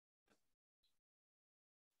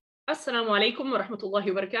Assalamu alaikum wa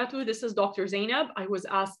rahmatullahi wa barakatuh. This is Dr. Zainab. I was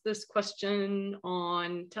asked this question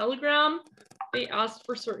on Telegram. They asked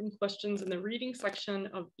for certain questions in the reading section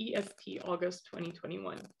of EST August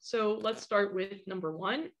 2021. So let's start with number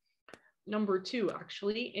 1. Number 2,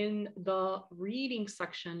 actually, in the reading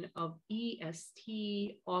section of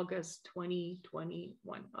EST August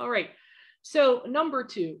 2021. All right. So number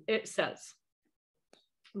 2, it says,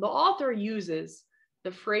 the author uses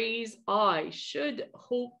the phrase, I should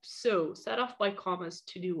hope so, set off by commas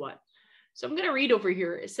to do what? So I'm going to read over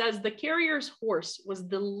here. It says, the carrier's horse was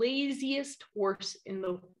the laziest horse in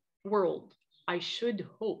the world, I should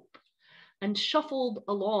hope, and shuffled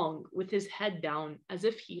along with his head down as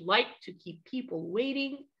if he liked to keep people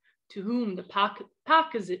waiting to whom the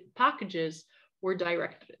packages were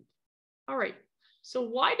directed. All right. So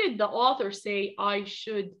why did the author say, I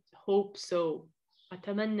should hope so?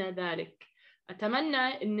 أتمنى ذلك.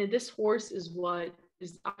 أتمنى إن this horse is what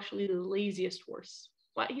is actually the laziest horse,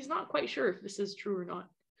 but he's not quite sure if this is true or not.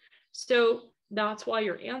 So that's why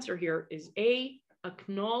your answer here is A,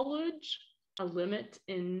 acknowledge a limit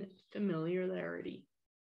in familiarity.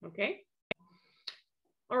 Okay.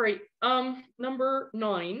 All right. Number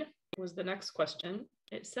 9 was the next question.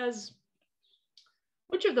 It says,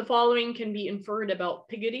 which of the following can be inferred about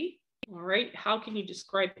piggy? All right. How can you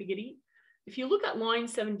describe piggy? If you look at line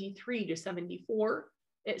 73 to 74,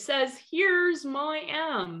 it says, here's my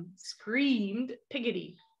am, screamed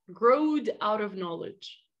Piggity, growed out of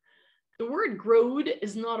knowledge. The word growed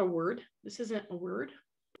is not a word. This isn't a word,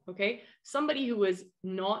 okay? Somebody who is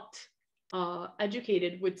not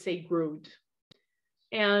educated would say growed.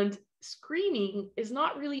 And screaming is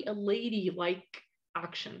not really a ladylike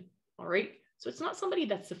action, all right? So it's not somebody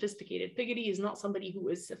that's sophisticated. Piggity is not somebody who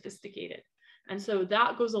is sophisticated. And so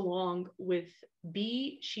that goes along with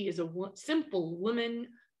B, she is a simple woman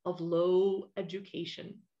of low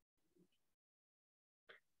education.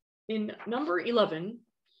 In number 11,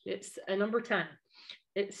 it's number 10,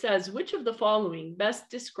 it says, which of the following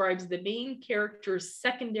best describes the main character's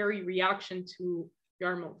secondary reaction to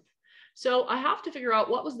Yarmouth? So I have to figure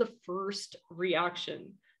out what was the first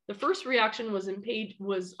reaction. The first reaction was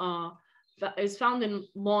is found in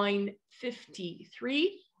line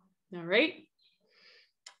 53, all right?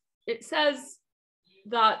 It says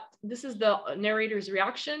that this is the narrator's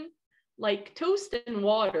reaction, like toast and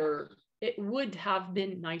water, it would have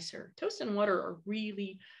been nicer. Toast and water are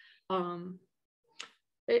really,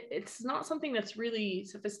 it's not something that's really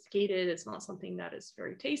sophisticated. It's not something that is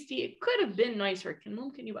very tasty. It could have been nicer.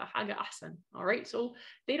 All right. So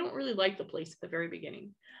they don't really like the place at the very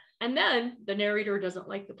beginning. And then the narrator doesn't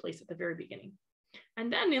like the place at the very beginning.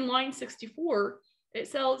 And then in line 64, it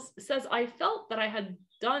says, I felt that I had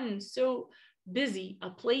done so busy a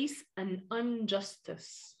place an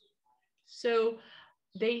injustice. So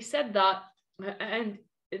they said that, and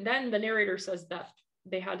then the narrator says that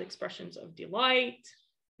they had expressions of delight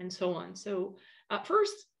and so on. So at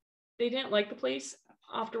first, they didn't like the place.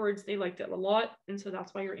 Afterwards, they liked it a lot. And so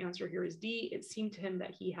that's why your answer here is D. It seemed to him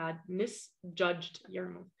that he had misjudged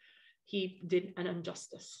Yarmouth. He did an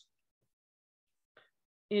injustice.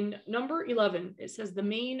 In number 11, it says the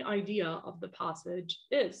main idea of the passage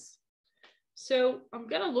is. So I'm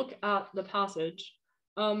going to look at the passage.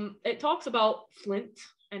 It talks about flint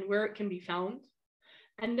and where it can be found.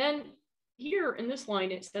 And then here in this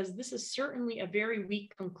line, it says this is certainly a very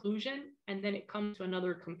weak conclusion. And then it comes to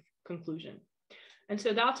another conclusion. And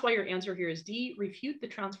so that's why your answer here is D, refute the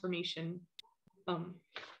transformation.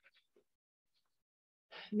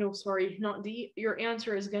 No, sorry, not D. Your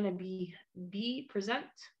answer is going to be B, present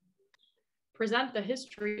the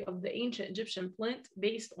history of the ancient Egyptian flint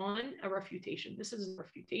based on a refutation. This is a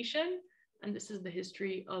refutation, and this is the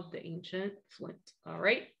history of the ancient flint, all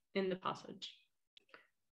right, in the passage.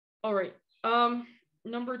 All right,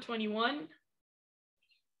 number 21,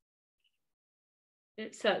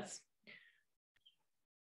 it says,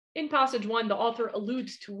 in passage 1, the author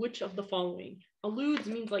alludes to which of the following? Alludes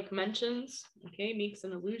means like mentions, okay, makes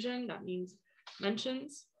an allusion, that means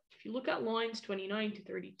mentions. If you look at lines 29 to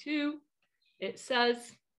 32, it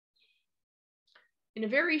says, in a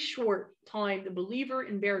very short time, the believer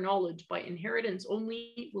in bare knowledge by inheritance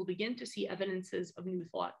only will begin to see evidences of new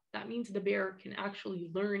thought. That means the bear can actually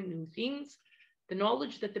learn new things. The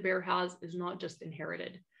knowledge that the bear has is not just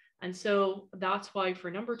inherited. And so that's why for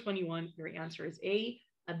number 21, your answer is A.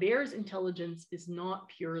 A bear's intelligence is not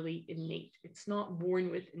purely innate. It's not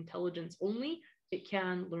born with intelligence only. It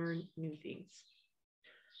can learn new things.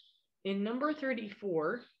 In number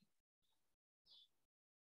 34,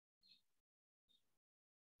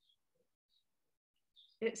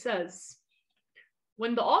 it says,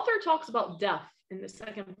 when the author talks about death in the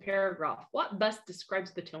second paragraph, what best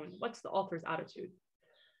describes the tone? What's the author's attitude?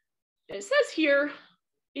 It says here,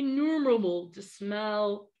 innumerable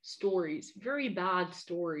dismal stories, very bad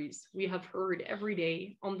stories we have heard every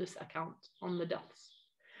day on this account, on the deaths.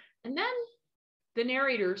 And then the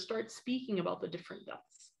narrator starts speaking about the different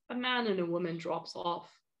deaths. A man and a woman drops off,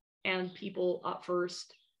 and people at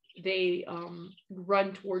first, they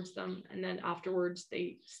run towards them, and then afterwards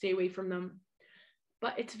they stay away from them.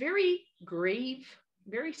 But it's very grave,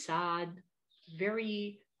 very sad,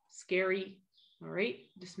 very scary, all right,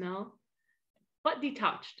 dismal, but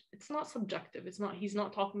detached. It's not subjective. It's not, he's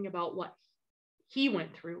not talking about what he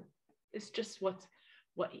went through. It's just what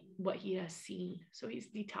he has seen. So he's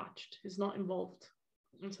detached, he's not involved.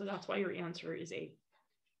 And so that's why your answer is A.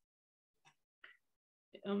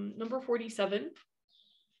 Number 47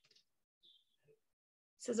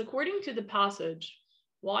 says, according to the passage,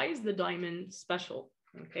 why is the diamond special?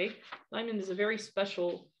 Okay, diamond is a very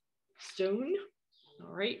special stone.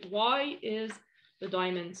 All right, why is the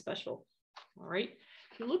diamond special? All right,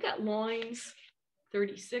 if you look at lines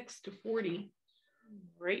 36 to 40,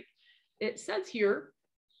 right, it says here,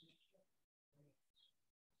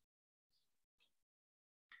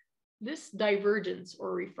 this divergence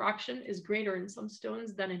or refraction is greater in some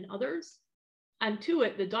stones than in others, and to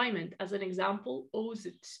it, the diamond, as an example, owes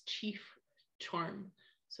its chief charm.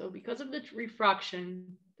 So because of the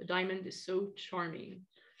refraction, the diamond is so charming.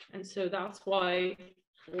 And so that's why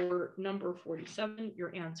for number 47,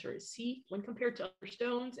 your answer is C. When compared to other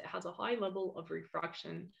stones, it has a high level of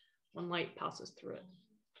refraction when light passes through it.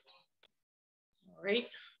 All right.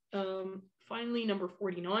 Finally, number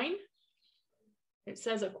 49. It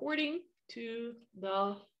says, according to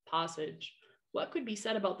the passage, what could be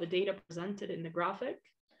said about the data presented in the graphic?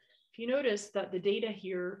 If you notice that the data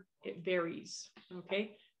here, it varies,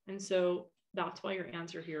 okay? And so that's why your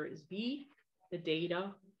answer here is B. The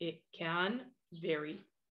data, it can vary,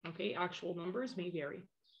 okay? Actual numbers may vary,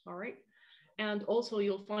 all right? And also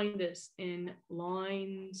you'll find this in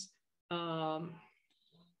lines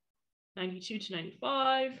 92 to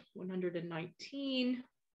 95, 119.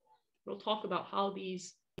 We'll talk about how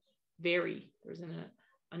these vary. There's an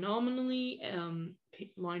anomaly,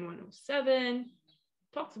 line 107,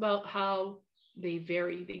 talks about how they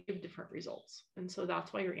vary, they give different results. And so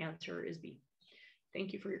that's why your answer is B.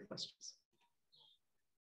 Thank you for your questions.